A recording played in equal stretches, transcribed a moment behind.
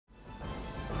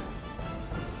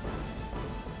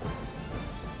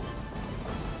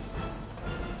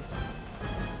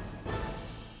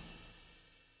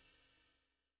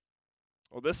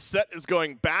Well, this set is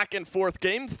going back and forth.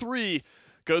 Game 3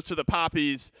 goes to the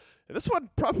Papis. And this one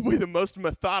probably the most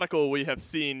methodical we have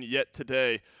seen yet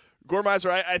today. Gormizer,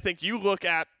 I think you look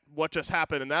at what just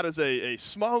happened, and that is a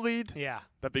small lead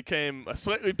that became a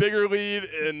slightly bigger lead,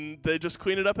 and they just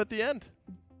clean it up at the end.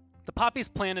 The Papis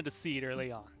planted a seed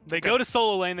early on. They go to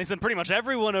solo lane. They send pretty much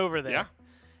everyone over there. Yeah.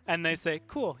 And they say,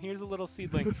 cool, here's a little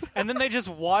seedling. And then they just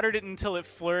watered it until it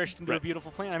flourished into a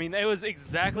beautiful plant. I mean, it was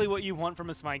exactly what you want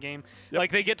from a SMITE game. Yep.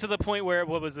 Like, they get to the point where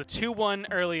what was a 2-1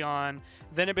 early on,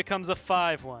 then it becomes a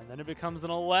 5-1, then it becomes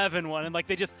an 11-1. And, like,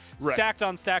 they just stacked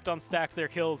on stacked their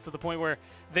kills to the point where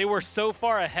they were so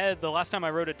far ahead. The last time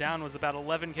I wrote it down was about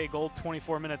 11K gold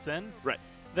 24 minutes in. Right.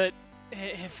 That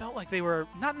it felt like they were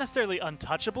not necessarily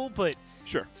untouchable, but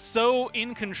so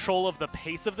in control of the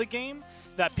pace of the game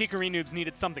that Pikarinoobs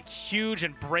needed something huge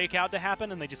and breakout to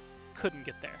happen, and they just couldn't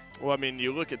get there. Well, I mean,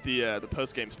 you look at the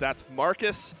post-game stats.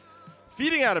 Markus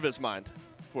feeding out of his mind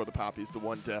for the Papis, the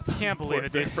one death. Can't believe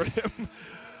it, dude. For him.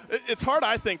 It's hard,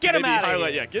 I think, to maybe him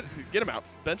highlight. Yeah, get him out.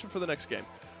 Bench him for the next game.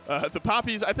 The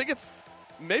Papis, I think it's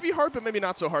maybe hard, but maybe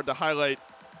not so hard to highlight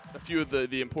a few of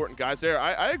the important guys there.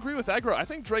 I agree with Aggro. I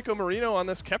think Dracomariano on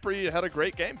this Khepri had a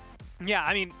great game. Yeah,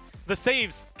 I mean, the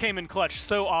saves came in clutch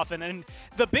so often. And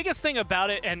the biggest thing about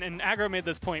it, and Aggro made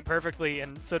this point perfectly,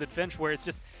 and so did Finch, where it's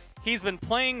just he's been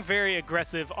playing very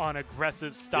aggressive on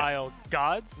aggressive style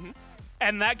gods. Mm-hmm.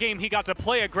 And that game, he got to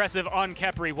play aggressive on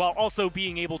Khepri while also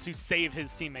being able to save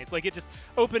his teammates. Like, it just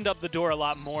opened up the door a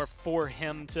lot more for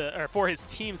him to, or for his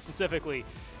team specifically,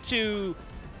 to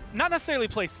not necessarily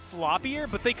play sloppier,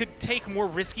 but they could take more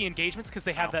risky engagements because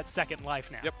they have that second life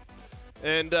now. Yep.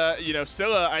 And, you know,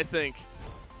 Scylla, I think,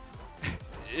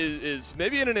 is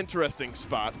maybe in an interesting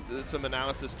spot. Some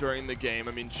analysis during the game.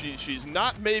 I mean, she's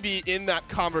not maybe in that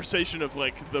conversation of,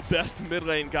 like, the best mid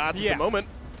lane gods at the moment,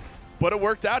 but it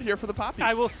worked out here for the Papis.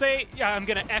 I will say, I'm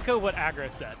going to echo what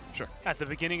Aggro said at the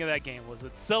beginning of that game, was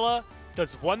that Scylla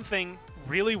does one thing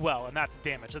really well, and that's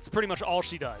damage. That's pretty much all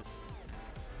she does.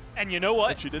 And you know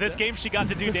what? This game, she got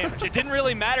to do damage. It didn't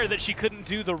really matter that she couldn't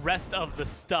do the rest of the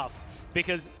stuff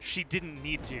because she didn't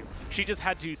need to. She just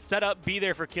had to set up, be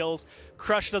there for kills.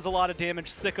 Crush does a lot of damage.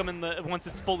 Sick 'em once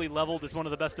it's fully leveled is one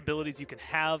of the best abilities you can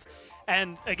have.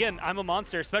 And again, I'm a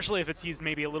monster, especially if it's used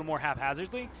maybe a little more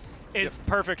haphazardly, is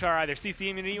perfect for either CC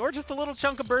immunity or just a little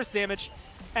chunk of burst damage.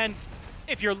 And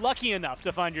if you're lucky enough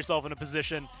to find yourself in a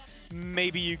position,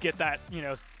 maybe you get that, you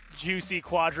know, juicy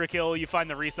quadra kill, you find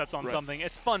the resets on something.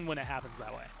 It's fun when it happens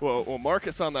that way. Well,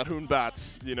 Markus on that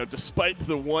Hoonbats, you know, despite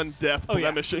the one death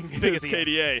blemishing his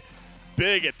KDA,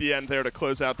 big at the end there to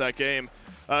close out that game.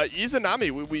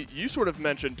 Izanami, you sort of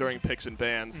mentioned during picks and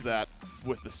bans that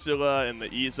with the Scylla and the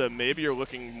Iza, maybe you're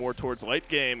looking more towards late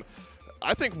game.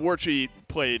 I think Warchi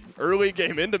played early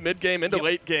game into mid game into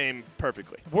late game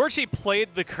perfectly. Warchi played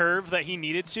the curve that he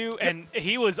needed to, and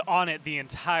he was on it the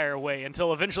entire way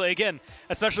until eventually, again,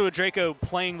 especially with Draco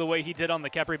playing the way he did on the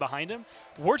Khepri behind him,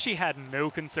 Warchi had no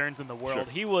concerns in the world.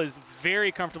 He was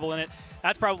very comfortable in it.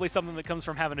 That's probably something that comes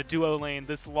from having a duo lane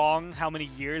this long, how many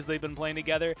years they've been playing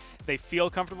together. They feel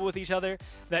comfortable with each other.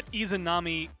 That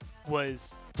Izanami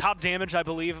was top damage, I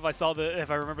believe, if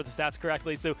I remember the stats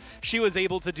correctly. So she was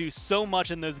able to do so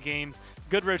much in those games.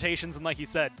 Good rotations, and like you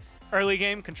said, early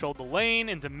game controlled the lane,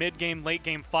 into mid game, late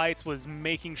game fights was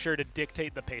making sure to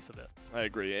dictate the pace of it. I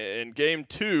agree. In game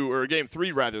 2, or game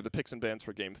 3 rather, the picks and bans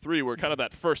for game 3 were kind of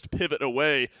that first pivot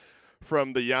away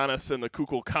from the Janus and the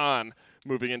Kukulkan,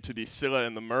 moving into the Scylla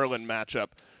and the Merlin matchup.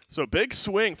 So big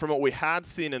swing from what we had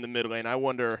seen in the mid lane. I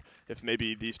wonder if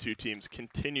maybe these two teams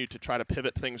continue to try to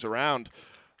pivot things around.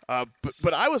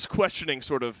 But I was questioning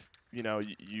sort of, you know,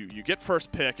 you get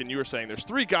first pick, and you were saying there's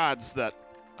 3 gods that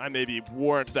I maybe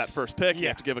warrant that first pick. You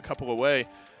have to give a couple away.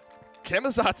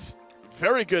 Camazotz,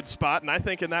 very good spot, and I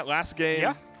think in that last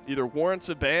game, either warrants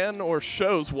a ban or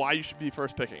shows why you should be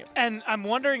first picking it. And I'm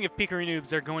wondering if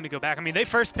Pikarinoobs are going to go back. I mean, they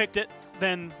first picked it,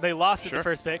 then they lost it the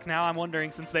first pick. Now I'm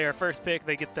wondering, since they are first pick,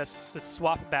 they get this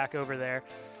swap back over there.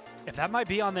 If that might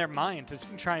be on their mind to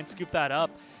try and scoop that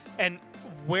up. And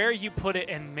where you put it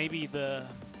and maybe the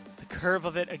curve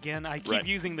of it, again, I keep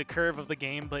using the curve of the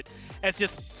game, but it's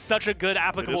just such a good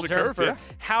applicable term for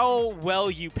how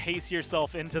well you pace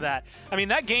yourself into that. I mean,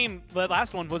 that game, the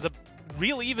last one, was a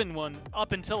real even one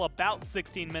up until about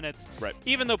 16 minutes.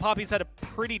 Even though Papis had a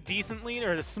pretty decent lead,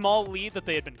 or a small lead that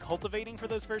they had been cultivating for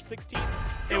those first 16,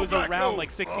 it was around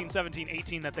like 16, 17,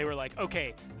 18 that they were like,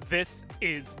 okay, this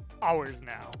is ours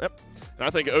now. And I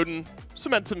think Odin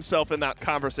cements himself in that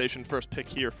conversation. First pick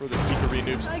here for the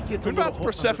Pikarinoobs. Hoonbats,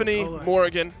 Persephone,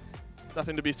 Morrigan.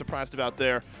 Nothing to be surprised about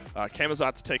there.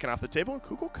 Camazotz taken off the table, and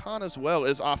Kukulkan as well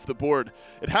is off the board.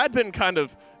 It had been kind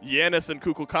of Janus and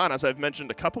Kukulkan, as I've mentioned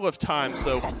a couple of times,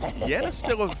 so Janus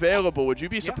still available. Would you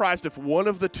be surprised if one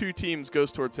of the two teams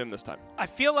goes towards him this time? I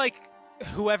feel like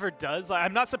whoever does,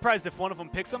 I'm not surprised if one of them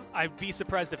picks him. I'd be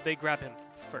surprised if they grab him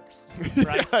first,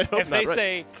 right? Yeah, I hope if not, they right.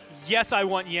 say, yes, I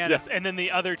want Janus, and then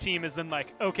the other team is then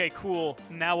like, okay, cool,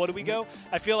 now what do we go?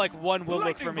 I feel like one will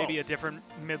look for maybe a different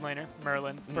mid laner,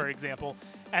 Merlin, for example,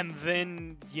 and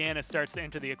then Janus starts to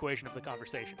enter the equation of the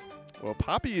conversation. Well,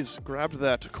 Papis grabbed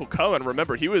that Kukulkan.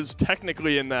 Remember, he was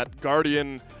technically in that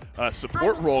Guardian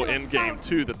support role in Game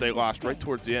 2 that they lost right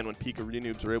towards the end when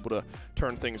Pikarinoobs were able to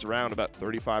turn things around about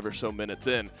 35 or so minutes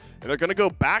in. And they're going to go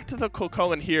back to the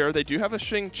Kukulkan here. They do have a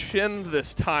Xing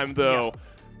this time, though.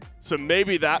 Yeah. So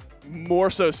maybe that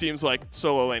more so seems like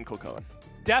solo lane Kukulkan.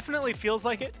 Definitely feels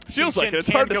like it. Feels like it. It's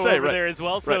can hard to go say, over right. there as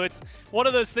well. So it's one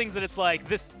of those things that it's like,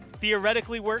 this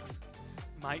theoretically works.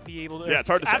 Might be able to. Yeah, it's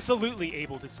hard to say. Absolutely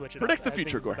able to switch it. Predict up. the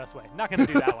future, Gore. The best way. Not going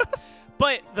to do that one.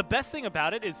 But the best thing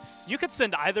about it is you could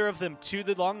send either of them to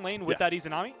the long lane with that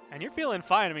Izanami, and you're feeling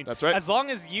fine. I mean, that's right. As long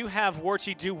as you have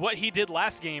Warchi do what he did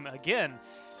last game again,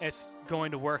 it's going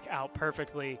to work out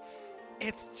perfectly.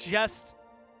 It's just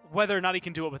whether or not he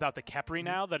can do it without the Khepri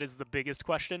now, that is the biggest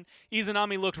question.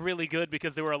 Izanami looked really good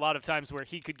because there were a lot of times where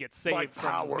he could get saved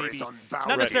from maybe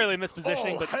not necessarily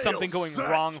mispositioning, but something going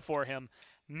wrong for him.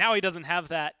 Now he doesn't have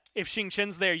that. If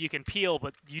Xing's there, you can peel,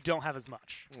 but you don't have as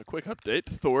much. A quick update.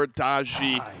 Thor,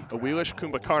 Daji, Awilish,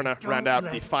 Kumbhakarna round out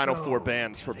the final 4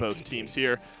 bans for both teams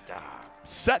here.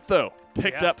 Set, though,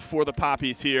 picked up for the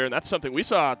Papis here, and that's something we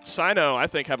saw Sino, I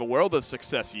think, have a world of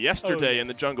success yesterday in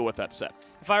the jungle with that set.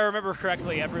 If I remember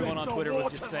correctly, everyone on Twitter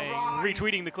was just saying,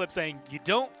 retweeting the clip saying, you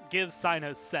don't give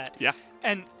Sino's set. Yeah.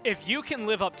 And if you can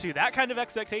live up to that kind of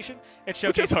expectation, it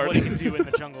showcases what he can do in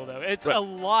the jungle, though. It's a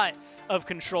lot of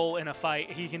control in a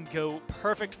fight. He can go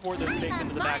perfect for those fakes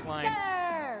into the back line.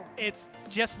 It's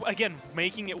just, again,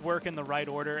 making it work in the right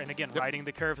order and, again, riding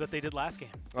the curve that they did last game.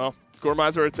 Well,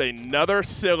 Gormizer, it's another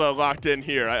Scylla locked in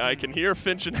here. I can hear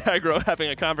Finch and Aggro having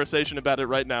a conversation about it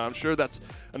right now. I'm sure that's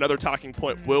another talking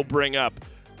point we'll bring up.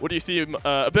 What do you see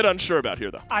a bit unsure about here,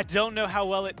 though? I don't know how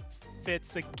well it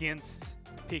fits against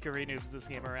Pikarinoobs this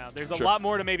game around. There's a lot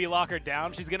more to maybe lock her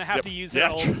down. She's going to have to use her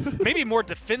ult maybe more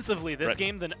defensively this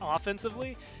game than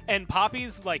offensively. And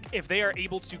Papis, like, if they are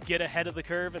able to get ahead of the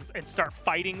curve and start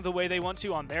fighting the way they want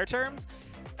to on their terms,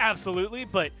 absolutely.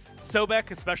 But Sobek,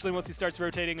 especially once he starts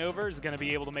rotating over, is going to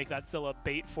be able to make that Scylla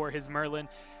bait for his Merlin.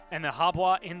 And the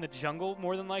Habwa in the jungle,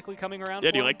 more than likely, coming around.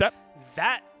 Yeah, do you like that?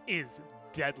 That is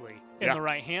deadly in the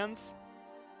right hands.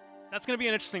 That's going to be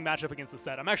an interesting matchup against the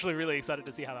set. I'm actually really excited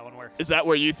to see how that one works. Is that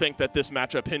where you think that this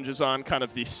matchup hinges on, kind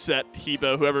of the set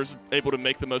Hebo, whoever's able to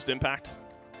make the most impact?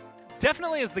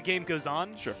 Definitely as the game goes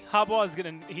on. Sure. Habwa is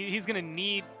going to he's going to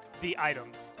need the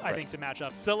items, I think, to match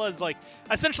up. Scylla is like,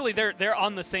 essentially they're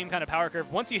on the same kind of power curve.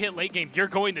 Once you hit late game, you're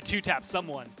going to two-tap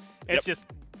someone. It's just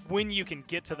when you can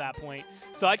get to that point.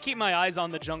 So I'd keep my eyes on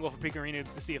the jungle for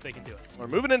Pikarinoobs to see if they can do it. We're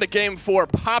moving into Game 4.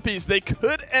 Papis, they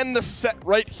could end the set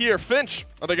right here. Finch,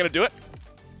 are they going to do it?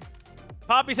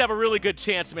 Papis have a really good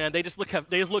chance, man. They just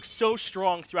look so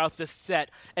strong throughout this set.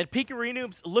 And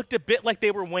Pikarinoobs looked a bit like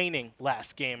they were waning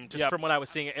last game, just from what I was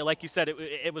seeing. Like you said,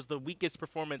 it was the weakest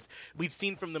performance we've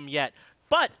seen from them yet.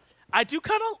 But I do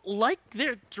kind of like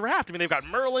their draft. I mean, they've got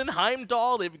Merlin,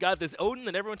 Heimdall, they've got this Odin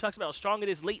that everyone talks about how strong it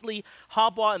is lately,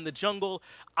 Habwa in the jungle.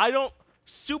 I don't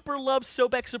super love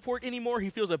Sobek support anymore. He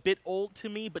feels a bit old to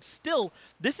me, but still,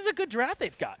 this is a good draft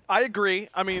they've got. I agree.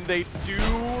 I mean, they do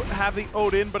have the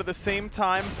Odin, but at the same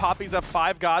time, Papis have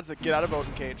 5 gods that get out of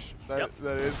Odin Cage. That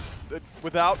is,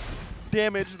 without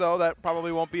damage, though, that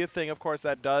probably won't be a thing. Of course,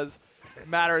 that does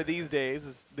matter these days,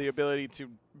 is the ability to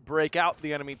break out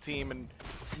the enemy team and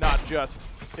not just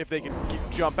if they can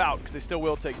jump out, because they still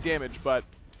will take damage, but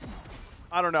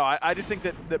I don't know. I just think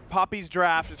that Papis'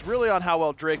 draft is really on how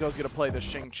well Draco's going to play the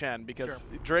Xing, because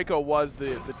Draco was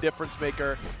the difference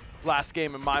maker last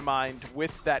game in my mind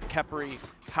with that Khepri.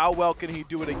 How well can he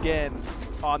do it again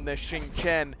on the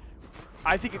Xing?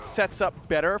 I think it sets up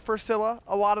better for Scylla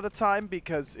a lot of the time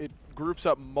because it groups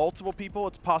up multiple people.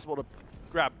 It's possible to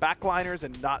grab backliners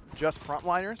and not just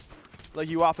frontliners like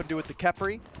you often do with the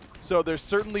Khepri. So there's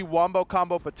certainly wombo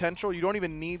combo potential. You don't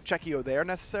even need Chekio there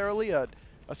necessarily. A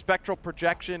Spectral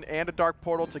Projection and a Dark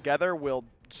Portal together will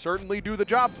certainly do the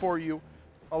job for you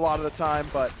a lot of the time,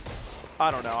 but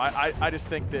I don't know. I just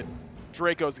think that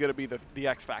Draco's going to be the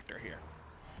X factor here.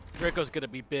 Draco's going to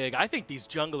be big. I think these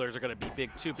junglers are going to be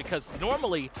big too, because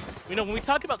normally, you know, when we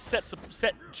talk about set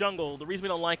jungle, the reason we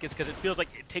don't like it is because it feels like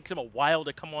it takes them a while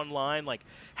to come online. Like,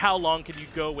 how long can you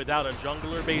go without a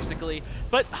jungler, basically?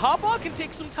 But Haba can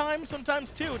take some time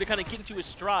sometimes too to kind of get into his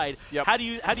stride. Yep. How do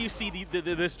you see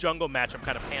this jungle matchup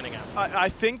kind of panning out? I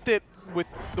think that with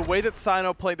the way that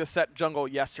Sino played the set jungle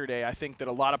yesterday, I think that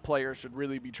a lot of players should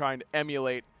really be trying to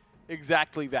emulate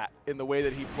exactly that in the way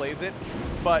that he plays it.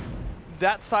 But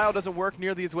that style doesn't work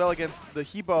nearly as well against the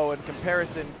Hebo in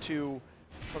comparison to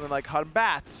something like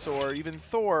Hunbats or even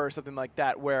Thor or something like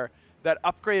that, where that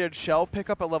upgraded shell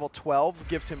pickup at level 12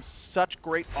 gives him such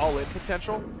great all-in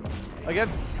potential.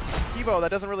 Against Hebo, that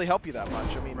doesn't really help you that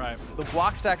much. I mean, the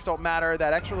block stacks don't matter.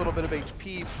 That extra little bit of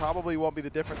HP probably won't be the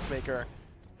difference maker.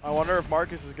 I wonder if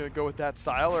Markus is going to go with that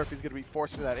style or if he's going to be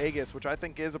forced into that Aegis, which I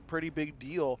think is a pretty big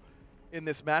deal in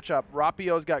this matchup.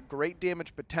 Rapio's got great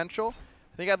damage potential.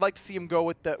 I think I'd like to see him go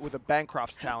with a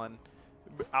Bancroft's Talon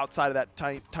outside of that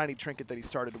tiny trinket that he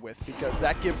started with, because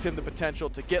that gives him the potential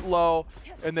to get low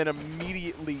and then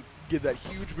immediately give that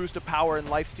huge boost of power and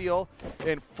lifesteal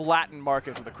and flatten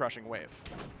Markus with a crushing wave.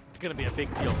 It's going to be a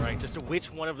big deal, right? Just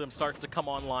which one of them starts to come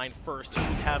online first,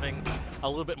 who's having a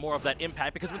little bit more of that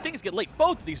impact, because when things get late,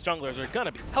 both of these junglers are going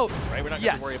to be potent, right? We're not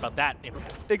going to worry about that.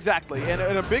 Exactly, and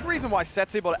a big reason why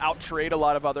Set's able to out-trade a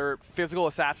lot of other physical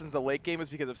assassins in the late game is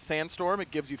because of Sandstorm.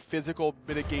 It gives you physical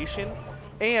mitigation,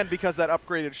 and because that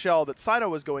upgraded shell that Sino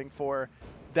was going for,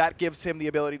 that gives him the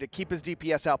ability to keep his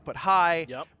DPS output high,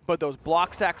 but those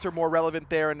block stacks are more relevant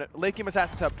there, and late game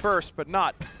assassins have burst, but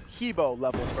not Hebo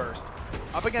level burst.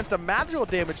 Up against a magical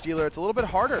damage dealer, it's a little bit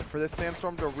harder for this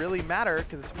Sandstorm to really matter,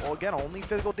 because it's, well, again, only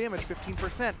physical damage,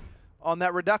 15% on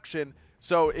that reduction.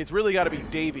 So it's really got to be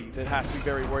IDavy that has to be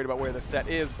very worried about where the set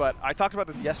is. But I talked about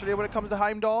this yesterday when it comes to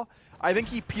Heimdall. I think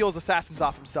he peels assassins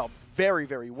off himself very,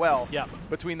 very well.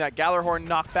 Between that Gallarhorn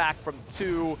knockback from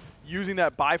 2, using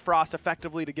that Bifrost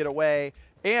effectively to get away,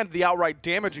 and the outright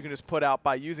damage you can just put out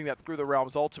by using that Through the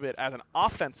Realms ultimate as an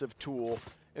offensive tool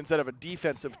instead of a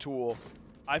defensive tool.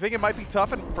 I think it might be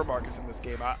tough for Markus in this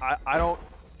game. I don't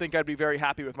think I'd be very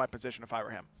happy with my position if I were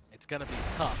him. It's going to be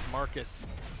tough. Markus is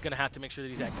going to have to make sure that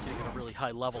he's executing at a really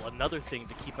high level. Another thing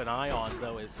to keep an eye on,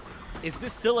 though, is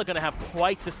this Scylla going to have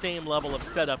quite the same level of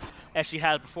setup as she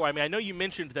had before? I mean, I know you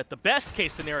mentioned that the best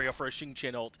case scenario for a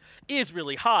Xing ult is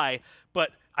really high,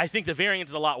 but I think the variance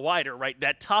is a lot wider, right?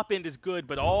 That top end is good,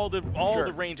 but all the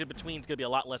range in between is going to be a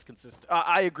lot less consistent.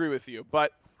 I agree with you,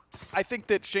 but I think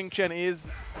that Xing is...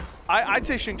 I'd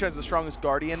say Xing is the strongest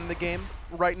Guardian in the game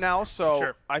right now,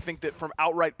 so I think that from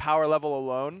outright power level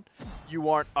alone, you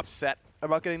aren't upset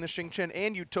about getting the Xing,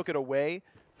 and you took it away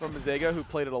from Mizzega, who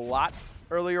played it a lot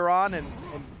earlier on, and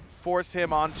forced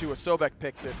him onto a Sobek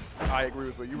pick that, I agree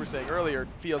with what you were saying earlier,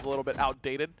 feels a little bit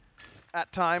outdated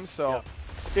at times, so...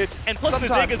 And plus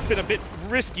Mizzega's been a bit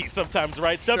risky sometimes,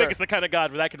 right? Sobek is the kind of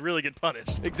god where that can really get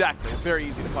punished. Exactly, it's very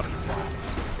easy to punish him.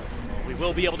 We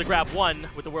will be able to grab one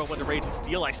with the Whirlwind of Rage and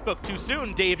Steel. I spoke too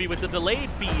soon. IDavy with the delayed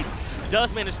beads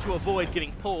does manage to avoid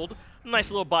getting pulled.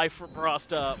 Nice little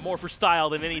Bifrost, more for style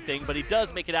than anything, but he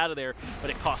does make it out of there, but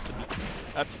it costs the beat.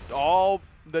 That's all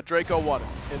that Draco wanted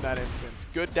in that instance.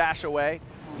 Good dash away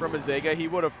from Mizzega. He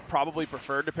would have probably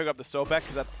preferred to pick up the Sobek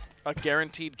because that's a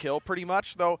guaranteed kill pretty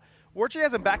much, though Warchi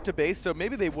has him back to base, so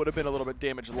maybe they would have been a little bit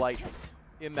damage light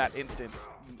in that instance.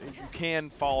 You can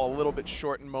fall a little bit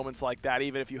short in moments like that,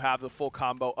 even if you have the full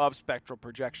combo of Spectral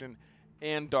Projection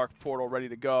and Dark Portal ready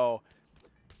to go.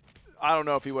 I don't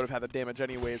know if he would have had the damage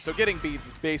anyways, so getting beads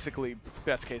is basically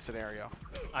best case scenario.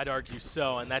 I'd argue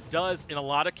so, and that does, in a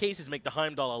lot of cases, make the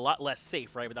Heimdall a lot less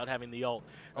safe, right, without having the ult.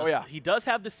 He does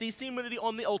have the CC immunity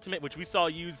on the ultimate, which we saw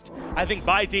used, I think,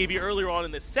 by IDavy earlier on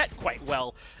in this set quite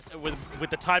well,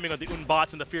 with the timing of the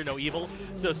Unbots and the Fear No Evil.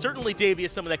 So certainly IDavy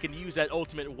is someone that can use that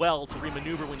ultimate well to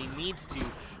remaneuver when he needs to,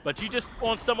 but you just,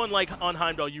 on someone like on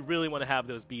Heimdall, you really want to have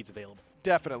those beads available.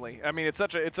 Definitely. I mean, it's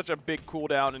such a big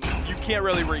cooldown, and you can't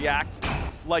really react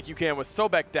like you can with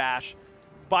Sobek Dash.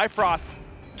 Bifrost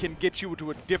can get you to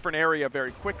a different area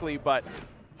very quickly, but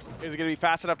is it going to be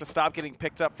fast enough to stop getting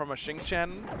picked up from a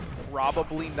Xing?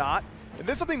 Probably not. And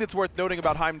this is something that's worth noting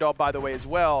about Heimdall, by the way, as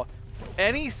well.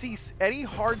 Any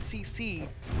hard CC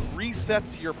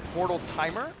resets your portal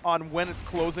timer on when it's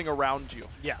closing around you.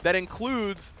 That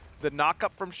includes the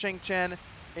knock-up from Xing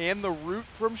and the root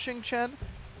from Xing.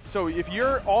 So if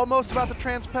you're almost about to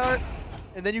transport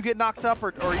and then you get knocked up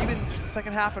or even just the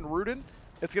second half and rooted,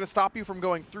 it's going to stop you from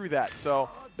going through that. So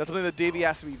that's something that IDavy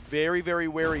has to be very, very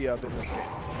wary of in this game.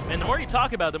 And the more you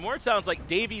talk about it, the more it sounds like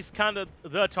Davy's kind of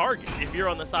the target if you're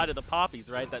on the side of the Papis,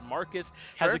 right? That Markus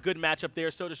has a good matchup there,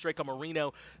 so does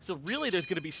Dracomariano. So really there's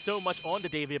going to be so much on to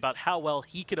Davy about how well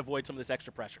he can avoid some of this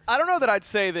extra pressure. I don't know that I'd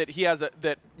say that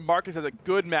that Markus has a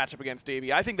good matchup against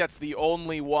Davy. I think that's the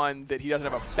only one that he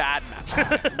doesn't have a bad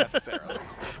matchup against necessarily.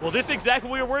 Well, this is exactly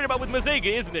what we were worried about with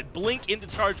Mizzega, isn't it? Blink into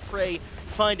charge prey,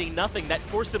 finding nothing. That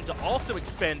forced him to also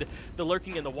expend the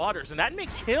lurking in the waters, and that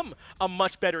makes him a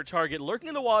much better target. Lurking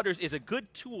in the waters is a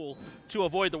good tool to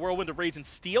avoid the whirlwind of rage and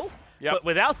steel, but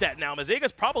without that now,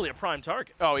 Mizzega's probably a prime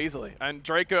target. Oh, easily. And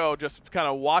Draco just kind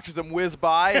of watches him whiz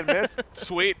by and miss.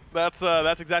 Sweet. That's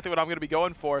exactly what I'm going to be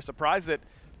going for. Surprised that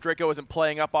Draco isn't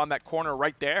playing up on that corner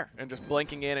right there and just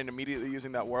blinking in and immediately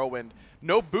using that whirlwind.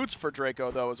 No boots for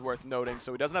Draco, though, is worth noting,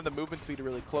 so he doesn't have the movement speed to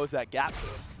really close that gap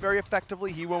very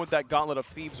effectively. He went with that Gauntlet of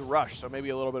Thieves Rush, so maybe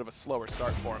a little bit of a slower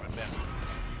start for him at mid.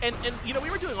 And you know,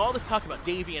 we were doing all this talk about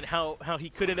Davy and how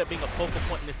he could end up being a focal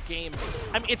point in this game.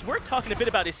 I mean, it's worth talking a bit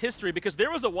about his history because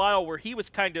there was a while where he was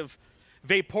kind of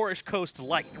Vaporish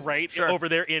Coast-like, right? Sure. Over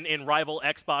there in rival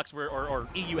Xbox or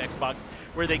EU Xbox,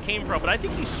 where they came from. But I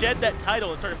think he shed that title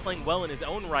and started playing well in his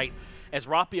own right, as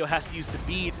Rapio has to use the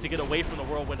beads to get away from the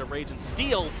Whirlwind of Rage and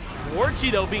Steel. Warchi,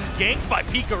 though, being ganked by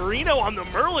Pikarino on the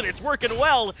Merlin. It's working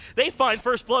well. They find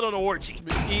first blood on a Warchi.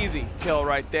 Easy kill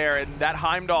right there, and that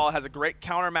Heimdall has a great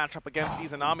counter matchup against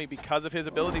Izanami because of his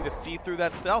ability to see through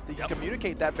that stealth. He can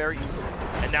communicate that very easily.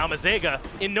 And now Mizzega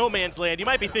in no man's land. You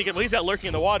might be thinking, well, he's out lurking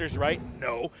in the waters, right?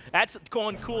 No. That's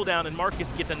going cooldown, and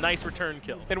Markus gets a nice return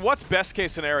kill. And what's best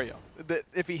case scenario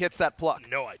if he hits that pluck?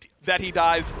 No idea. That he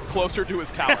dies closer to his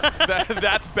tower.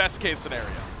 That's best case scenario.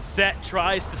 Set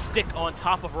tries to stick on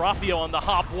top of Rapio on the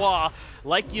hop-wah.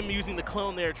 Like him using the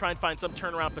clone there to try and find some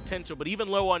turnaround potential, but even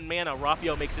low on mana,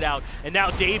 Rapio makes it out. And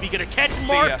now Davy gonna catch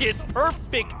Markus,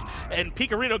 perfect! And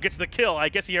Pikarino gets the kill. I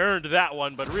guess he earned that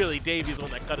one, but really Davy's the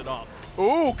one that cut it off.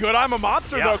 Ooh, good I'm a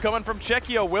monster though, coming from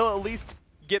Czechio. Will at least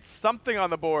get something on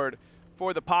the board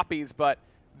for the Papis, but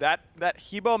that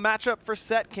Hebo matchup for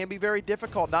Set can be very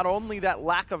difficult. Not only that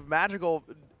lack of magical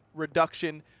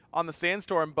reduction on the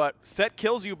Sandstorm, but Set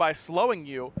kills you by slowing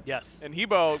you. Yes. And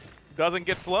Hebo doesn't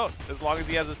get slowed. As long as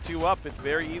he has his 2 up, it's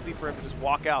very easy for him to just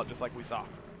walk out, just like we saw.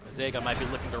 Mizzega might be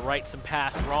looking to right some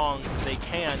past wrongs if they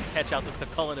can catch out this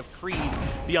Chulainn of Creed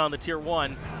beyond the tier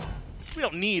 1. We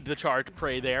don't need the charge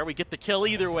prey there. We get the kill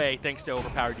either way thanks to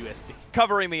overpowered USB.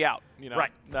 Covering the out, you know.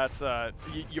 Right. That's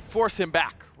you force him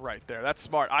back right there. That's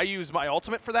smart. I use my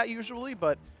ultimate for that usually,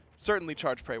 but certainly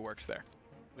charge prey works there.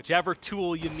 Whichever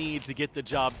tool you need to get the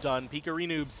job done.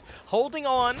 Pikarinoobs holding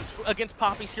on against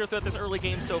Papis here throughout this early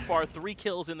game so far. 3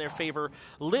 kills in their favor.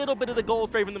 Little bit of the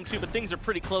gold favoring them too, but things are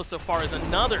pretty close so far as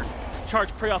another charge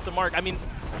prey off the mark. I mean,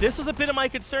 this was a bit of my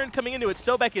concern coming into it.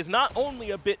 Sobek is not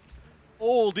only a bit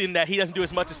old in that he doesn't do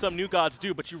as much as some new gods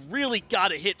do, but you really got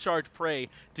to hit charge prey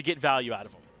to get value out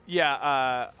of him.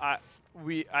 Yeah,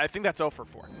 I think that's 0 for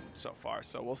 4 so far,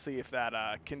 so we'll see if that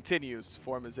continues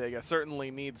for Mizzega.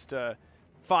 Certainly needs to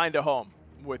find a home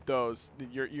with those.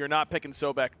 You're not picking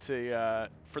Sobek to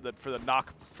for the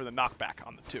knockback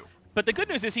on the 2. But the good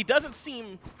news is he doesn't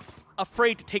seem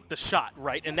afraid to take the shot,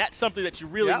 right? And that's something that you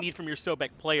really need from your Sobek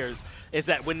players, is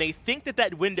that when they think that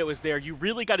that window is there, you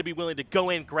really got to be willing to go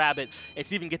in, grab it,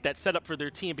 and even get that set up for their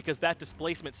team, because that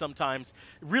displacement sometimes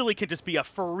really can just be a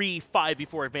free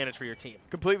 5v4 advantage for your team.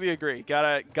 Completely agree.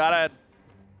 Gotta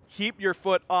keep your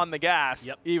foot on the gas,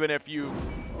 even if you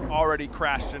already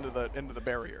crashed into the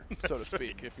barrier, so to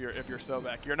speak. If you're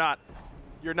Sobek,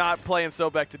 you're not playing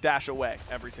Sobek to dash away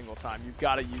every single time. You've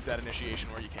got to use that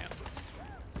initiation where you can.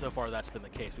 So far, that's been the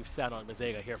case. We've sat on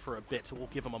Mizzega here for a bit, so we'll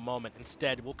give him a moment.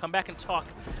 Instead, we'll come back and talk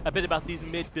a bit about these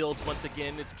mid builds once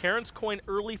again. It's Karen's coin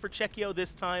early for Czechio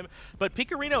this time, but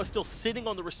Pikarino is still sitting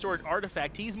on the restored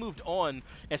artifact. He's moved on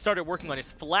and started working on his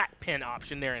flat pin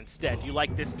option there instead. Do you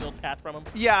like this build path from him?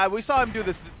 Yeah, we saw him do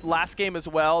this last game as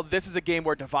well. This is a game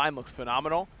where Divine looks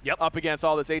phenomenal. Up against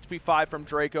all this HP 5 from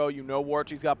Draco. You know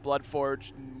Warchi's got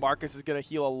Bloodforge. Markus is going to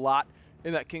heal a lot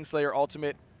in that Kingslayer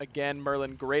ultimate. Again,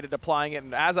 Merlin great at applying it,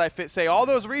 and as I say all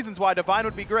those reasons why Divine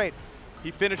would be great,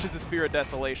 he finishes the Spear of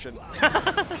Desolation.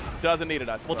 Doesn't need it,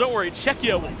 I suppose. Well, don't worry,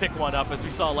 Czechio will pick one up, as we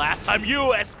saw last time.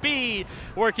 USB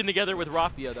working together with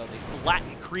Rapio, though. They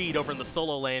flatten Creed over in the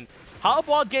solo lane.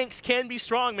 Hobwa ganks can be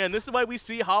strong, man. This is why we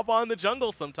see Hobwa in the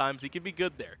jungle sometimes. He can be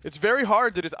good there. It's very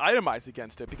hard to just itemize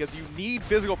against it, because you need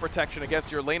physical protection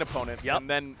against your lane opponent, and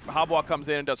then Hobwa comes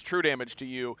in and does true damage to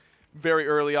you very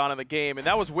early on in the game, and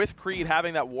that was with Creed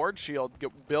having that ward shield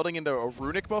building into a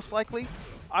runic most likely,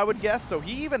 I would guess, so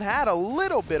he even had a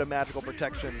little bit of magical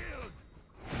protection.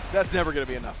 That's never going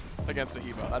to be enough against a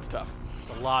Hebo. That's tough.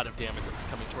 a lot of damage that's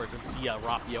coming towards him via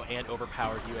Rapio and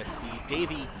overpowered USB.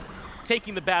 Davy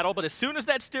taking the battle, but as soon as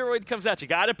that steroid comes out, you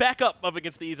got to back up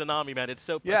against the Izanami, man. It's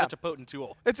such a potent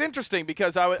tool. It's interesting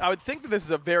because I would think that this is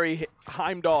a very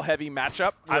Heimdall-heavy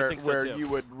matchup where you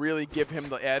would really give him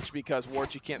the edge because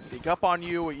Warchi can't sneak up on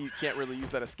you. You can't really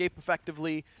use that escape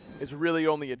effectively. It's really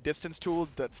only a distance tool.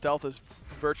 That stealth is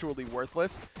virtually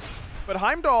worthless. But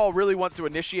Heimdall really wants to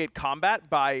initiate combat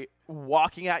by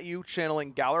walking at you,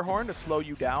 channeling Gallarhorn to slow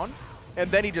you down,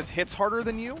 and then he just hits harder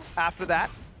than you after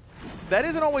that. That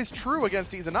isn't always true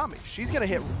against Izanami. She's going to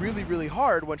hit really, really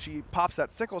hard when she pops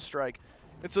that sickle strike.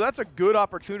 And so that's a good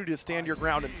opportunity to stand your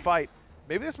ground and fight.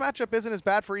 Maybe this matchup isn't as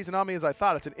bad for Izanami as I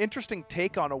thought. It's an interesting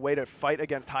take on a way to fight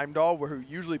against Heimdall, who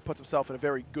usually puts himself in a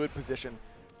very good position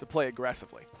to play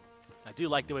aggressively. I do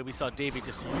like the way we saw Davy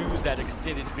just use that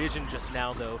extended vision just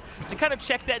now, though, to kind of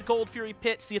check that Gold Fury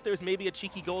pit, see if there was maybe a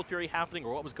cheeky Gold Fury happening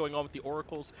or what was going on with the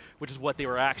Oracles, which is what they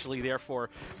were actually there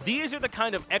for. These are the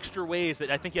kind of extra ways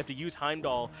that I think you have to use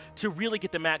Heimdall to really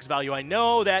get the max value. I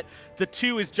know that the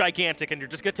 2 is gigantic and you're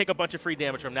just going to take a bunch of free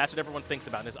damage from him. That's what everyone thinks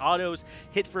about. And his autos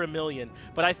hit for 1,000,000.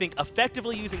 But I think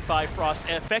effectively using Bifrost,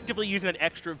 effectively using an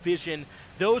extra vision,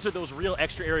 those are those real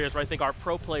extra areas where I think our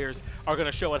pro players are going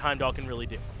to show what Heimdall can really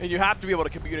do. And you have to be able to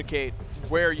communicate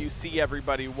where you see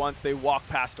everybody once they walk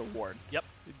past a ward. Yep.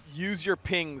 Use your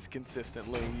pings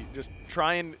consistently. Just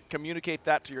try and communicate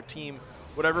that to your team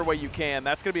whatever way you can.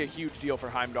 That's going to be a huge deal for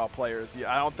Heimdall players.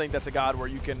 I don't think that's a god where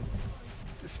you can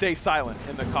stay silent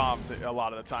in the comms a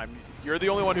lot of the time. You're the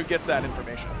only one who gets that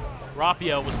information.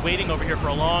 Rapio was waiting over here for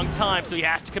a long time, so he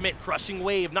has to commit Crushing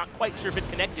Wave. Not quite sure if it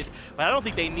connected, but I don't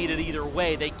think they need it either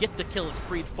way. They get the kill as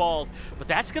Creed falls, but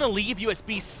that's going to leave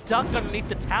USB stuck underneath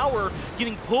the tower,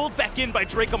 getting pulled back in by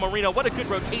Dracomariano. What a good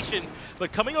rotation,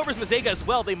 but coming over is Mizzega as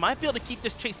well. They might be able to keep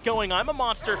this chase going. I'm a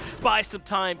monster, buy some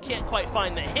time, can't quite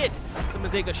find the hit, so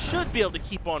Mizzega should be able to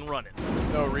keep on running.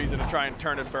 No reason to try and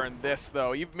turn and burn this,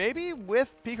 though. Maybe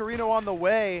with Pikarino on the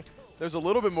way, there's a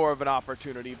little bit more of an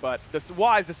opportunity, but this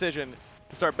wise decision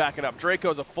to start backing up.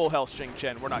 Draco's a full health Xing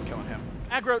Chen. We're not killing him.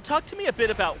 Aggro, talk to me a bit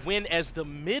about when, as the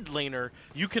mid laner,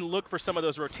 you can look for some of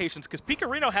those rotations, because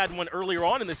Pikarino had one earlier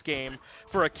on in this game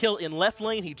for a kill in left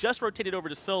lane. He just rotated over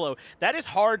to solo. That is a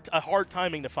hard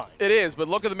timing to find. It is, but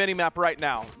look at the mini-map right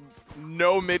now.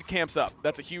 No mid camps up.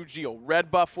 That's a huge deal.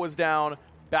 Red buff was down.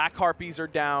 Back harpies are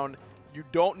down. You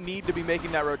don't need to be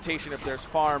making that rotation if there's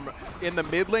farm in the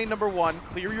mid lane. Number 1,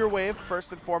 clear your wave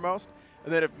first and foremost.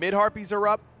 And then if mid harpies are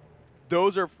up,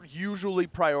 those are usually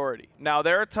priority. Now,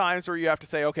 there are times where you have to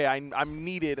say, okay, I'm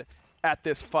needed at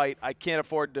this fight. I can't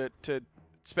afford to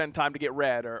spend time to get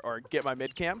red or get my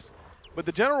mid camps. But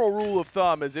the general rule of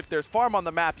thumb is if there's farm on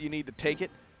the map, you need to take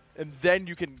it. And then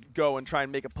you can go and try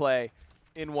and make a play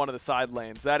in one of the side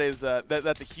lanes. That is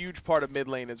that's a huge part of mid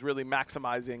lane, is really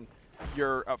maximizing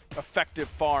your effective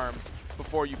farm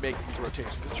before you make these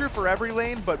rotations. It's true for every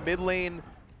lane, but mid lane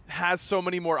has so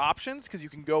many more options because you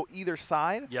can go either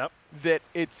side. Yep. That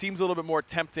it seems a little bit more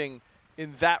tempting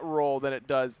in that role than it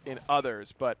does in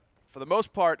others. But for the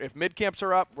most part, if mid camps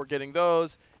are up, we're getting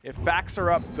those. If backs are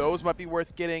up, those might be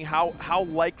worth getting. How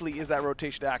likely is that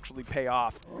rotation to actually pay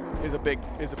off is a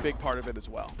big part of it as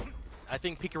well. I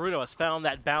think Pikarino has found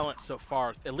that balance so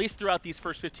far, at least throughout these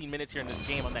first 15 minutes here in this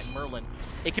game on that Merlin.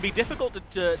 It can be difficult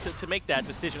to make that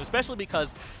decision, especially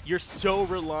because you're so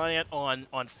reliant on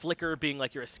Flicker being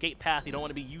like your escape path. You don't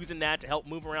want to be using that to help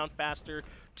move around faster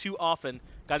too often.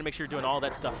 Got to make sure you're doing all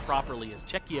that stuff properly, as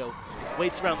Chekio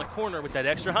waits around the corner with that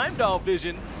extra Heimdall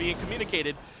vision being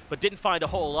communicated, but didn't find a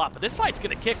whole lot. But this fight's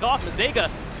going to kick off. Mizzega,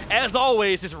 as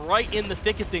always, is right in the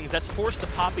thick of things. That's forced the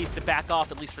Papis to back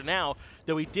off, at least for now,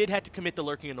 though he did have to commit the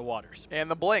lurking in the waters. And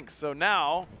the blinks. So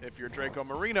now, if you're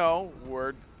Dracomariano,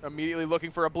 we're immediately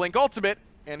looking for a blink ultimate,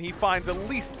 and he finds at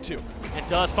least 2. And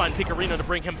does find Pikarino to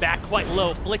bring him back quite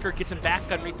low. Flicker gets him back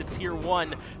underneath the tier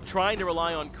 1, trying to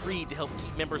rely on Creed to help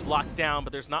keep members locked down,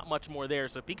 but there's not much more there.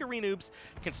 So Pikarinoobs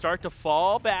can start to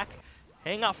fall back,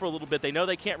 hang out for a little bit. They know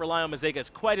they can't rely on Mizzega as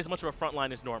quite as much of a front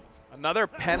line as normal. Another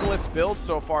penless build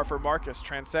so far for Markus.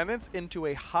 Transcendence into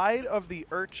a Hide of the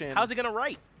Urchin. How's he going to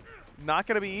write? Not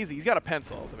going to be easy. He's got a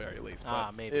pencil at the very least.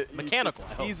 But maybe. Mechanical,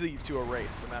 It's easy to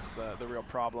erase, and that's the real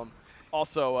problem.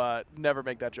 Also, never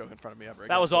make that joke in front of me ever again.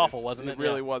 That was awful, wasn't it? It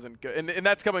really wasn't good. And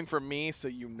that's coming from me, so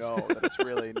you know that it's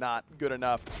really not good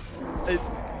enough.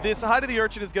 This Hide of the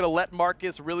Urchin is going to let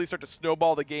Markus really start to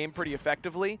snowball the game pretty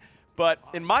effectively. But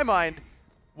in my mind,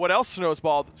 what else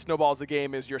snowballs the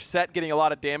game is your set getting a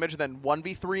lot of damage, then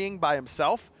 1v3ing by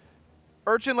himself.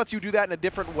 Urchin lets you do that in a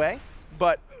different way,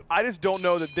 but I just don't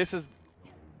know that this is...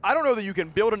 I don't know that you can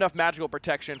build enough magical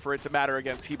protection for it to matter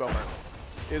against T-Bow Merlin.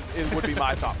 would be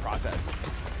my thought process.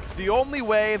 The only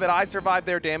way that I survive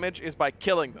their damage is by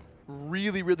killing them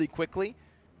really, really quickly.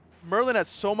 Merlin has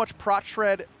so much prot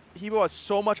shred. Hebo has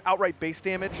so much outright base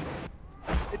damage.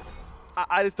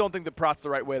 I just don't think the prot's the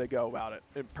right way to go about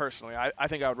it. Personally, I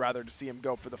think I would rather just see him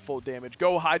go for the full damage.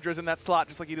 Go Hydras in that slot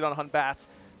just like he did on Hunt Bats.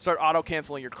 Start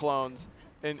auto-canceling your clones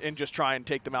and just try and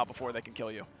take them out before they can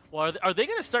kill you. Well, are they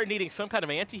going to start needing some kind of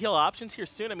anti-heal options here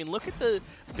soon? I mean, look at the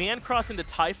band cross into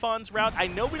Typhon's route. I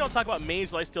know we don't talk about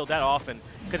Mage Lifesteal that often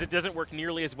because it doesn't work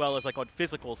nearly as well as like on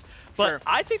physicals. But Sure.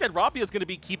 I think that Rapio is going to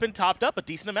be keeping topped up a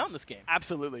decent amount in this game.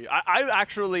 Absolutely. I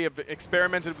actually have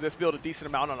experimented with this build a decent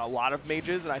amount on a lot of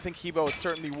mages, and I think Hebo is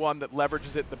certainly one that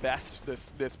leverages it the best.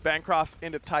 This band cross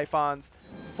into Typhons,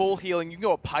 full healing. You can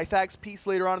go a Pythax piece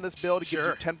later on in this build. It gives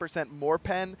you 10% more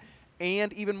pen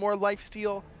and even more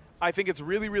lifesteal. I think it's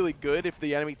really, really good if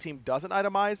the enemy team doesn't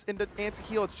itemize into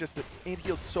anti-heal. It's just that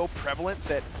anti-heal is so prevalent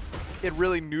that it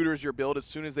really neuters your build as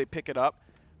soon as they pick it up.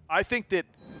 I think that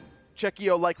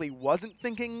Chekio likely wasn't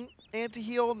thinking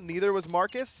anti-heal, neither was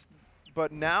Markus.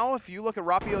 But now, if you look at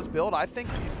Rapio's build, I think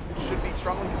it should be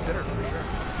strongly considered for sure.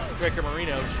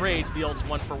 Dracomariano trades the ults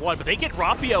 1-for-1, but they get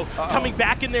Rapio coming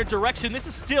back in their direction. This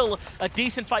is still a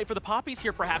decent fight for the Papis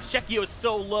here, perhaps. Chekio is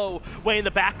so low, way in the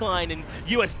back line, and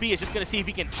USB is just going to see if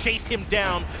he can chase him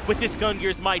down with this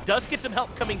Gungear's Might. Does get some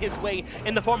help coming his way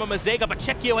in the form of Mizzega, but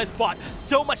Chekio has bought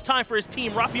so much time for his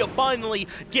team. Rapio finally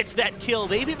gets that kill.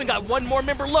 They've even got one more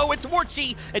member low. It's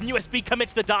Warchi, and USB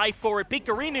commits the dive for it.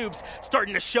 Pikarinoobs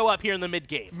starting to show up here in the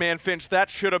mid-game. Man, Finch, that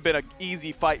should have been an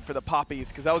easy fight for the Papis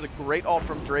because that was a great ult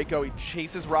from Draco. He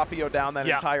chases Rapio down that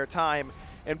entire time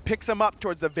and picks him up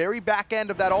towards the very back end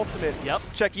of that ultimate.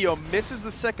 Chekio misses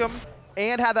the Sikkim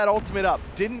and had that ultimate up.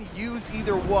 Didn't use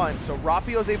either one, so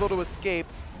Rapio's able to escape,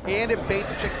 and it baits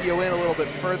Chekio in a little bit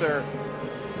further.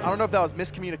 I don't know if that was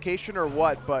miscommunication or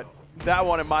what, but that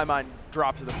one, in my mind,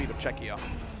 drops to the feet of Chekio.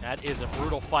 That is a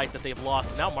brutal fight that they've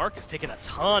lost. Now Markus taking a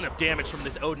ton of damage from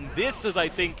this Odin. This is, I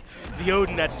think, the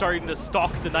Odin that's starting to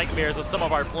stalk the nightmares of some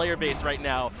of our player base right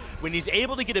now. When he's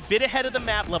able to get a bit ahead of the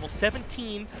map, level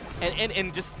 17,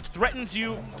 and just threatens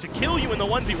you to kill you in the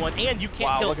 1v1, and you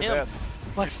can't kill him. Look at this.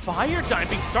 But Fire Giant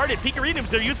being started. Pikarinoobs,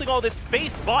 they're using all this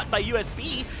space bought by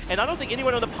USB, and I don't think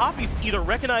anyone on the Papis either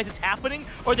recognize it's happening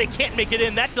or they can't make it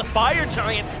in. That's the Fire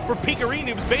Giant for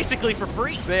Pikarinoobs basically for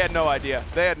free. They had no idea.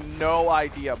 They had no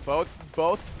idea. Both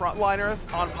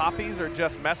frontliners on Papis are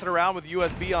just messing around with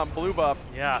USB on blue buff.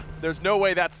 Yeah. There's no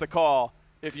way that's the call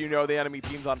if you know the enemy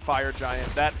team's on Fire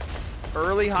Giant. That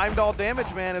early Heimdall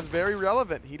damage, man, is very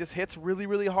relevant. He just hits really,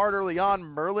 really hard early on.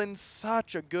 Merlin's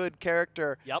such a good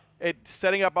character. It's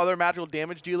setting up other magical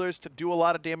damage dealers to do a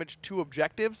lot of damage to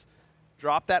objectives.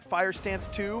 Drop that Fire Stance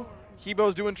too.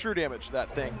 Hebo's doing true damage to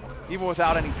that thing, even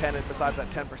without any pennant besides that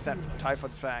 10% from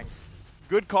Typhon's Fang.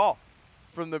 Good call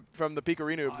from the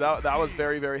Pikarinoobs. That was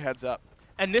very, very heads up.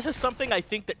 And this is something I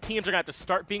think that teams are going to have to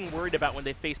start being worried about when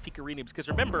they face Pikarinoobs. Because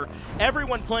remember,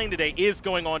 everyone playing today is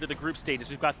going on to the group stages.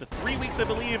 We've got the 3 weeks, I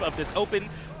believe, of this open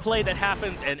play that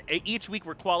happens. And each week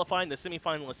we're qualifying the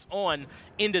semifinalists on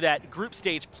into that group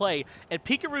stage play. And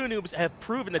Pikarinoobs have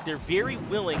proven that they're very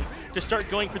willing to start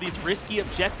going for these risky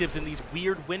objectives in these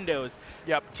weird windows.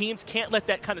 Teams can't let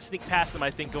that kind of sneak past them, I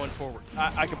think, going forward.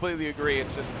 I completely agree.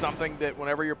 It's just something that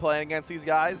whenever you're playing against these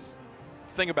guys,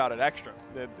 think about it extra.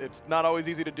 It's not always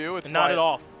easy to do. It's not at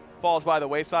all. Falls by the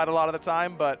wayside a lot of the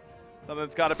time, but something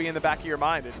that's got to be in the back of your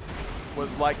mind. It was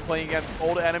like playing against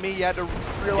old enemy. You had to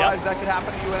realize that could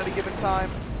happen to you at any given time.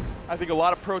 I think a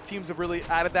lot of pro teams have really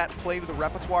added that play to the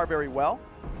repertoire very well.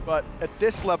 But at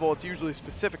this level, it's usually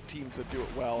specific teams that do it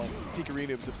well, and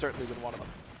Pikarinoobs have certainly been one of them.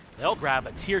 They'll grab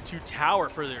a tier 2 tower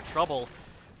for their trouble,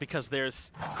 because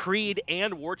there's Creed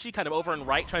and Warchi kind of over and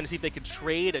right trying to see if they can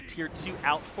trade a tier 2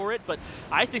 out for it. But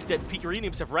I think that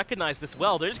Pikarinoobs have recognized this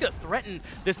well. They're just going to threaten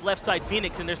this left side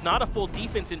Phoenix, and there's not a full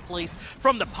defense in place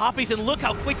from the Papis. And look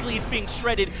how quickly it's being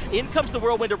shredded. In comes the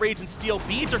Whirlwind of Rage and Steel.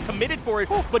 Beads are committed for it,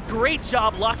 but great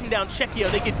job locking down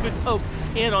Chekio. They get good poke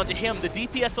in onto him. The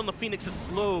DPS on the Phoenix is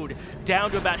slowed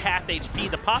down to about half HP.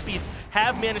 The Papis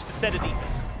have managed to set a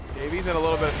defense. Davy's in a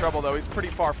little bit of trouble, though. He's pretty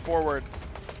far forward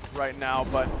right now,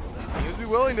 but seems to be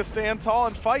willing to stand tall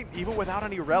and fight even without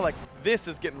any relic. This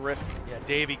is getting risky. Yeah,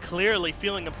 Davey clearly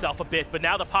feeling himself a bit, but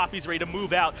now the Papis ready to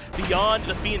move out beyond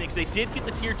the Phoenix. They did get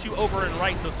the tier 2 over and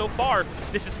right, so far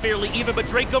this is fairly even, but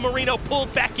Dracomariano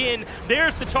pulled back in.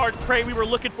 There's the charge prey we were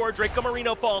looking for.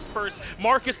 Dracomariano falls first.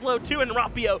 Markus low 2, and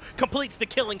Rapio completes the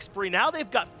killing spree. Now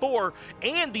they've got 4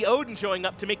 and the Odin showing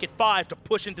up to make it 5 to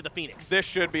push into the Phoenix. This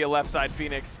should be a left side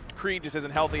Phoenix. Creed just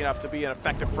isn't healthy enough to be an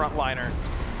effective frontliner.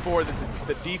 for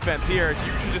the defense here.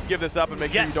 You should just give this up and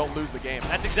make sure you don't lose the game.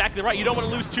 That's exactly right. You don't want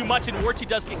to lose too much, and Warchi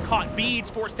does get caught. Beads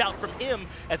forced out from him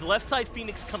as the left side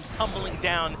Phoenix comes tumbling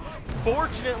down.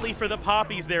 Fortunately for the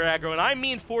Papis there, Aggro, and I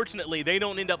mean fortunately, they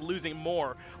don't end up losing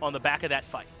more on the back of that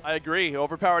fight. I agree.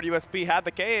 Overpowered USB had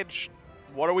the cage.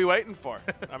 What are we waiting for?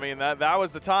 I mean, that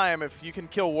was the time. If you can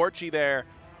kill Warchi there,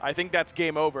 I think that's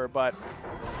game over, but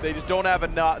they just don't have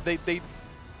enough. They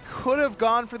could have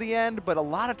gone for the end, but a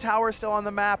lot of towers still on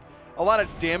the map, a lot of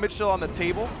damage still on the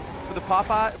table for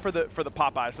the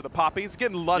Papis.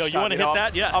 Getting lunchtime. Yo, you want to hit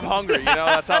that? Yeah. I'm hungry. You know,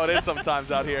 that's how it is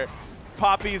sometimes out here.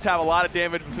 Papis have a lot of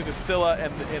damage between the Scylla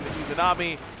and the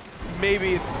Izanami.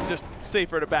 Maybe it's just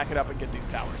safer to back it up and get these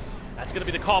towers. That's going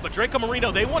to be the call, but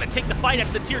Dracomariano, they want to take the fight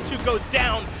after the tier 2 goes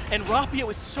down, and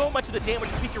Rapio is so much of the damage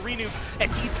to Pikarinoobs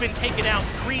as he's been taken out.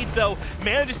 Creed, though,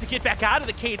 manages to get back out of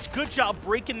the cage. Good job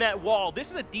breaking that wall. This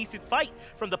is a decent fight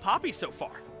from the Papis so far.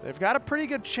 They've got a pretty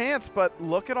good chance, but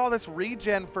look at all this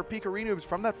regen for Pikarinoobs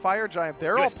from that Fire Giant.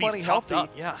 They're all plenty healthy.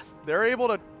 Yeah. They're able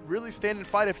to really stand and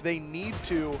fight if they need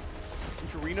to.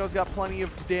 Pikarino's got plenty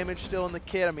of damage still in the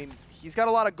kit. I mean, he's got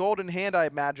a lot of gold in hand, I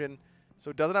imagine.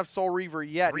 So doesn't have Soul Reaver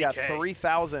yet. 3K. Yeah,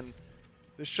 3,000.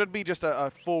 This should be just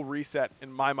a full reset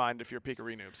in my mind if you're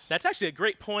Pikarinoobs. That's actually a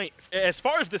great point. As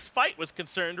far as this fight was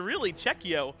concerned, really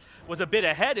Chekio was a bit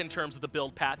ahead in terms of the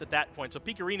build path at that point. So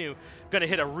Pikarino going to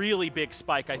hit a really big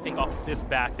spike, I think, off of this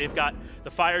back. They've got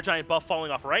the Fire Giant buff falling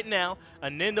off right now,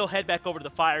 and then they'll head back over to the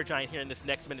Fire Giant here in this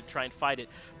next minute to try and fight it.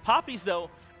 Papis,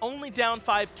 though, only down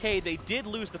 5K. They did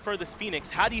lose the furthest Phoenix.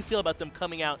 How do you feel about them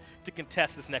coming out to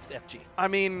contest this next FG? I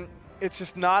mean, it's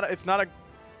just not a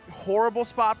horrible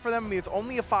spot for them. I mean, it's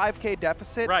only a 5K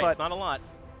deficit, right, but it's not a lot.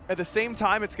 At the same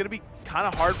time, it's going to be kind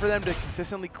of hard for them to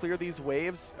consistently clear these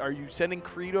waves. Are you sending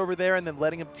Creed over there and then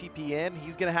letting him TP in?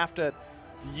 He's going to have to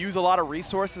use a lot of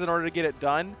resources in order to get it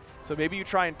done. So maybe you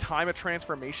try and time a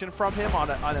transformation from him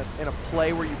in a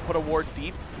play where you put a ward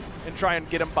deep and try and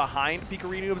get him behind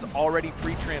Pikarinoobs already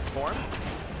pre-transformed.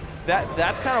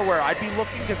 That's kind of where I'd be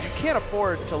looking, because you can't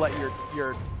afford to let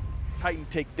your Titan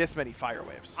take this many fire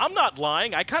waves. I'm not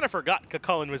lying. I kind of forgot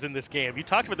Kukulkan was in this game. You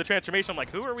talked about the transformation. I'm like,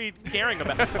 who are we caring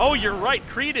about? Oh, you're right.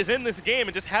 Creed is in this game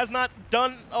and just has not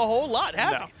done a whole lot,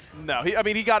 has he? No. I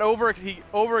mean, he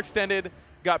overextended,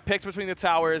 got picked between the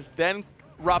towers. Then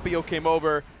Rapio came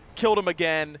over, killed him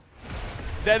again.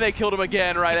 Then they killed him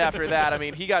again right after that. I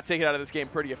mean, he got taken out of this game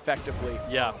pretty effectively.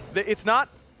 Yeah. It's not.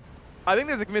 I think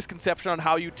there's a misconception on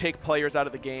how you take players out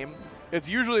of the game. It's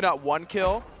usually not one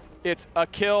kill. It's a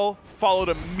kill followed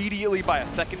immediately by a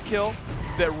second kill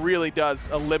that really does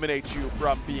eliminate you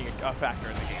from being a factor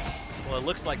in the game. Well, it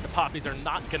looks like the Papis are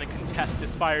not going to contest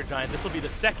this Fire Giant. This will be the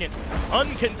second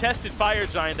uncontested Fire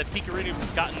Giant that Pikarinoobs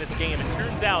have gotten this game. It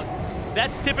turns out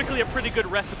that's typically a pretty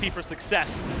good recipe for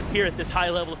success here at this high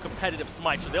level of competitive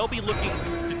SMITE. So they'll be looking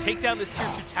to take down this tier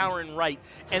 2 tower and right.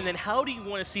 And then how do you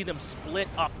want to see them split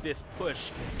up this push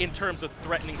in terms of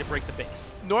threatening to break the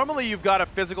base? Normally you've got a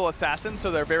physical assassin,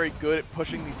 so they're very good at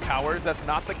pushing these towers. That's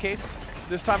not the case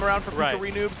this time around for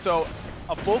Pikarinoobs. So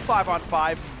a full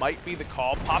 5-on-5 might be the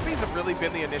call. Papis have really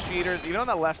been the initiators. Even on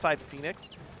that left side Phoenix,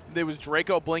 there was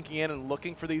Draco blinking in and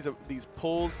looking for these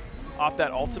pulls off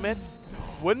that ultimate.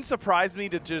 Wouldn't surprise me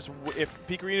to if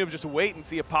Pikarinoobs just wait and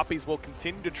see if Papis will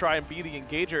continue to try and be the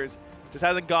engagers. Just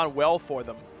hasn't gone well for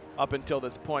them up until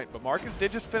this point. But Markus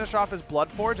did just finish off his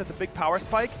Bloodforge. That's a big power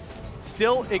spike.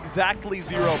 Still exactly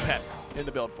 0 pet in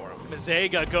the build for him.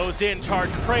 Mizzega goes in, charge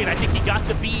Crane. I think he got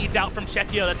the beads out from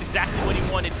Chekio. That's exactly what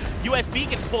he wanted. USB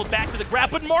gets pulled back to the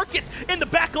grab, but Markus in the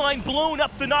back line blown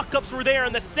up. The knockups were there,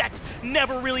 and the set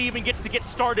never really even gets to get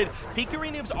started.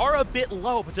 Pikarinoobs are a bit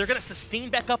low, but they're going to sustain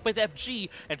back up with FG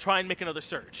and try and make another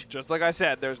surge. Just like I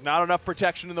said, there's not enough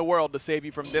protection in the world to save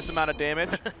you from this amount of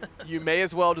damage. You may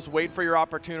as well just wait for your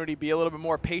opportunity, be a little bit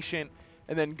more patient,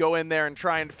 and then go in there and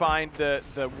try and find the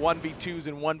 1v2s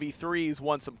and 1v3s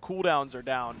once some cooldowns are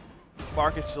down.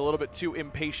 Markus is a little bit too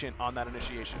impatient on that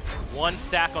initiation. One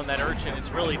stack on that Urchin. It's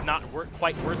really not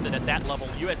quite worth it at that level.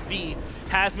 USB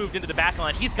has moved into the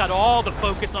backline. He's got all the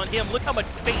focus on him. Look how much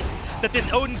space that this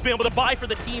Odin's been able to buy for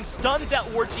the team. Stuns out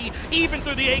Warchi, even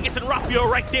through the Aegis, and Rapio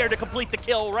right there to complete the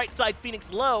kill. Right side Phoenix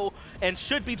low, and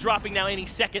should be dropping now any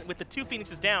second with the 2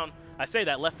 Phoenixes down. I say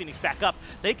that, left Phoenix back up.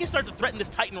 They can start to threaten this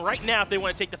Titan right now if they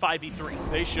want to take the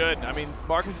 5v3. They should. I mean,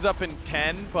 Markus is up in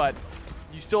 10, but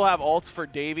you still have ults for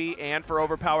Davy and for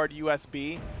overpowered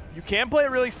USB. You can play it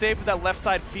really safe with that left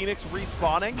side Phoenix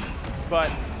respawning,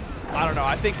 but I don't know.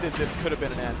 I think that this could have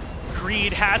been an end.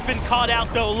 Creed has been caught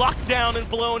out though, locked down and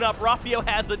blown up. Rapio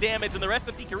has the damage and the rest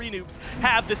of Pikarinoobs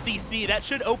have the CC. That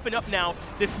should open up now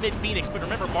this mid-Phoenix. But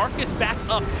remember, Markus back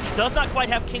up. Does not quite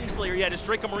have Kingslayer yet as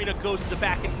Dracomariano goes to the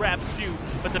back and grabs 2.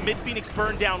 But the mid-Phoenix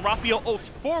burned down. Rapio ults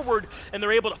forward and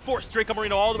they're able to force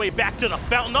Dracomariano all the way back to the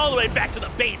fountain, all the way back to the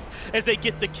base as they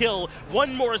get the kill.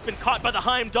 One more has been caught by the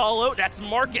Heimdall. That's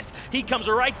Markus. He comes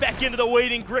right back into the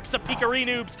waiting grips of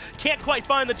Pikarinoobs. Can't quite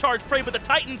find the charge prey, but the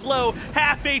Titan's low.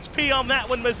 Half HP on that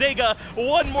one, Mizzega.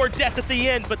 One more death at the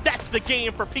end, but that's the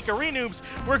game for Pikarinoobs.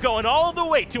 We're going all the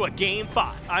way to a game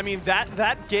 5. I mean,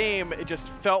 that game, it just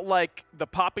felt like the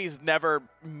Papis never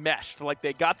meshed. Like,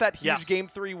 they got that huge game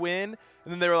 3 win,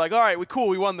 and then they were like, all right,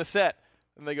 we won the set.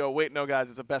 And they go, wait, no, guys,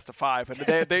 it's a best of 5.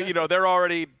 And they you know, they're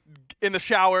already in the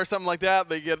shower or something like that.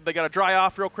 They got to dry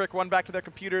off real quick, run back to their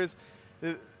computers.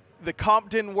 The comp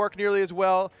didn't work nearly as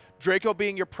well. Draco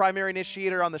being your primary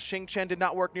initiator on the Xing Chen did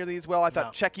not work nearly as well. I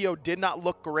thought Chekio did not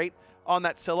look great on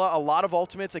that Scylla. A lot of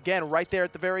ultimates, again, right there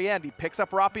at the very end. He picks up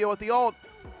Rapio at the ult.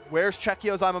 Where's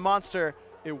Chekio's I'm a Monster?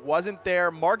 It wasn't there.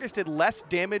 Markus did less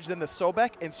damage than the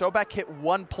Sobek, and Sobek hit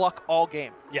 1 pluck all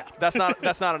game. Yeah. That's not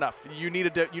enough. You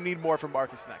need more from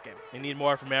Markus in that game. You need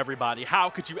more from everybody.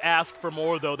 How could you ask for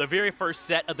more, though? The very first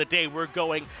set of the day, we're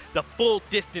going the full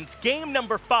distance. Game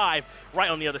number 5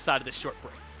 right on the other side of this short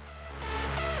break.